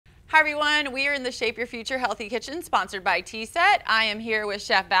Hi everyone, we are in the Shape Your Future Healthy Kitchen, sponsored by TSET. I am here with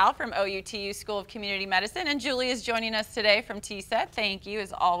Chef Val from OUTU School of Community Medicine, and Julie is joining us today from TSET. Thank you,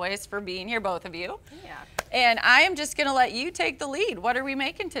 as always, for being here, both of you. Yeah. And I am just gonna let you take the lead. What are we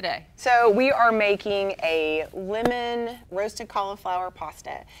making today? So we are making a lemon roasted cauliflower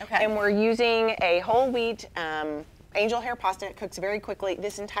pasta. Okay. And we're using a whole wheat angel hair pasta. It cooks very quickly.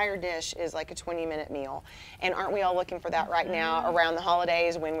 This entire dish is like a 20-minute meal. And aren't we all looking for that right now around the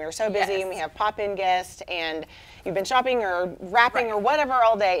holidays when we're so busy and we have pop-in guests and you've been shopping or wrapping or whatever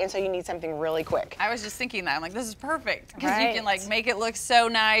all day, and so you need something really quick. I was just thinking that. I'm like, this is perfect, because you can like make it look so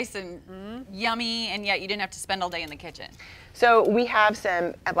nice and yummy, and yet you didn't have to spend all day in the kitchen. So we have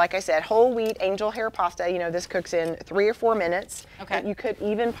some, like I said, whole wheat angel hair pasta. You know, this cooks in 3 or 4 minutes. Okay. You could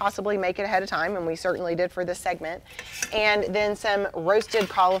even possibly make it ahead of time, and we certainly did for this segment. And then some roasted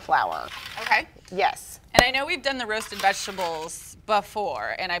cauliflower. Okay. Yes. And I know we've done the roasted vegetables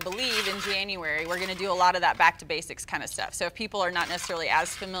before, and I believe in January we're going to do a lot of that back to basics kind of stuff. So if people are not necessarily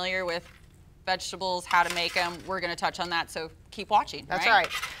as familiar with vegetables, how to make them, we're going to touch on that, so keep watching. That's right.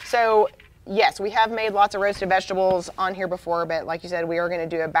 So yes, we have made lots of roasted vegetables on here before, but like you said, we are going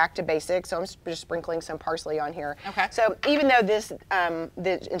to do a back to basics, so I'm just sprinkling some parsley on here. Okay. So even though this,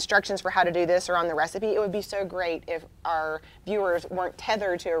 the instructions for how to do this are on the recipe, it would be so great if our viewers weren't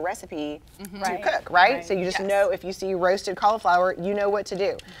tethered to a recipe to cook, right? So you just know, if you see roasted cauliflower, you know what to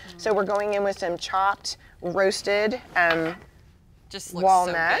do. So we're going in with some chopped, roasted just looks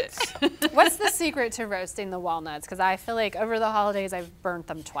walnuts. So good. What's the secret to roasting the walnuts? Because I feel like over the holidays I've burnt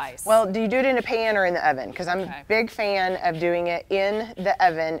them twice. Well, do you do it in a pan or in the oven? Because I'm a big fan of doing it in the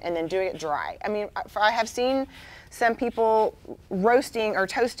oven and then doing it dry. I mean, I have seen some people roasting or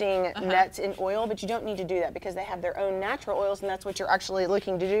toasting nuts in oil, but you don't need to do that because they have their own natural oils, and that's what you're actually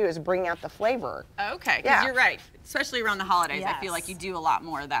looking to do, is bring out the flavor. Okay, because you're right. Especially around the holidays, I feel like you Yes. do a lot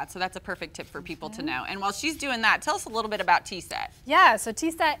more of that. So that's a perfect tip for people to know. And while she's doing that, tell us a little bit about TSET. Yeah, so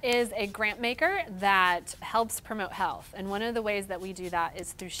TSET is a grant maker that helps promote health. And one of the ways that we do that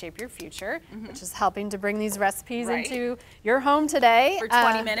is through Shape Your Future, which is helping to bring these recipes into your home today. For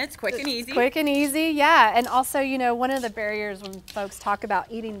 20 minutes, quick and easy. Quick and easy, yeah. And also, you know, one of the barriers when folks talk about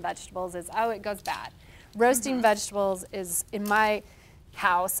eating vegetables is, oh, it goes bad. Roasting vegetables is, in my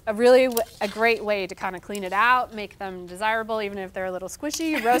house, a great way to kind of clean it out, make them desirable. Even if they're a little squishy,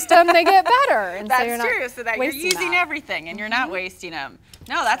 you roast them, they get better. And That's so you're not true, so that you're using everything and you're not wasting them.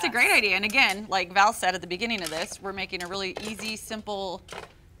 No, that's a great idea. And again, like Val said at the beginning of this, we're making a really easy, simple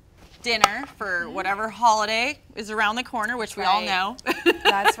dinner for whatever holiday is around the corner, which we all know.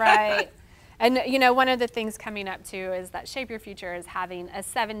 That's right. And you know, one of the things coming up too is that Shape Your Future is having a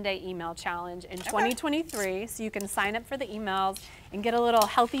 7-day email challenge in 2023. So you can sign up for the emails and get a little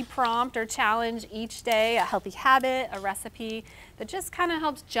healthy prompt or challenge each day, a healthy habit, a recipe that just kind of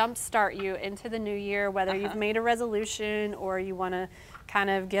helps jumpstart you into the new year, whether you've made a resolution or you want to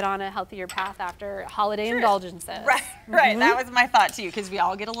kind of get on a healthier path after holiday indulgences. Right, that was my thought too, because we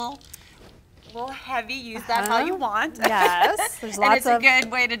all get a little heavy. Use that how you want. Yes, there's and lots it's a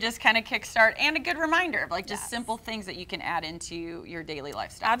good way to just kind of kickstart, and a good reminder of like just simple things that you can add into your daily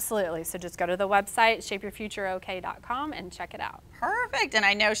lifestyle. Absolutely. So just go to the website, shapeyourfutureok.com, and check it out. Perfect. And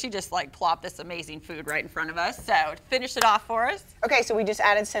I know she just like plopped this amazing food right in front of us. So finish it off for us. Okay, so we just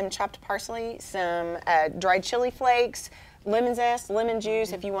added some chopped parsley, some dried chili flakes, lemon zest, lemon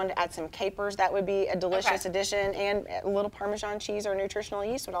juice. If you wanted to add some capers, that would be a delicious addition, and a little Parmesan cheese or nutritional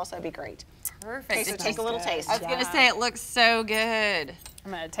yeast would also be great. Perfect. Okay, so take a little taste. I was going to say, it looks so good. I'm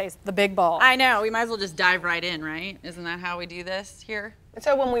going to taste the big bowl. I know. We might as well just dive right in, right? Isn't that how we do this here? And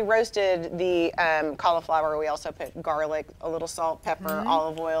so when we roasted the cauliflower, we also put garlic, a little salt, pepper,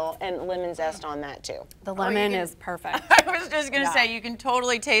 olive oil, and lemon zest on that too. The lemon is perfect. I was just going to say, you can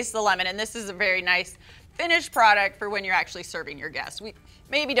totally taste the lemon, and this is a very nice finished product for when you're actually serving your guests. We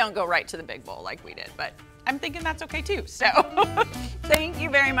maybe don't go right to the big bowl like we did, but I'm thinking that's okay too. So thank you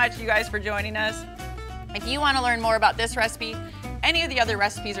very much, you guys, for joining us. If you want to learn more about this recipe, any of the other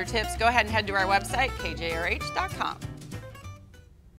recipes or tips, go ahead and head to our website, kjrh.com.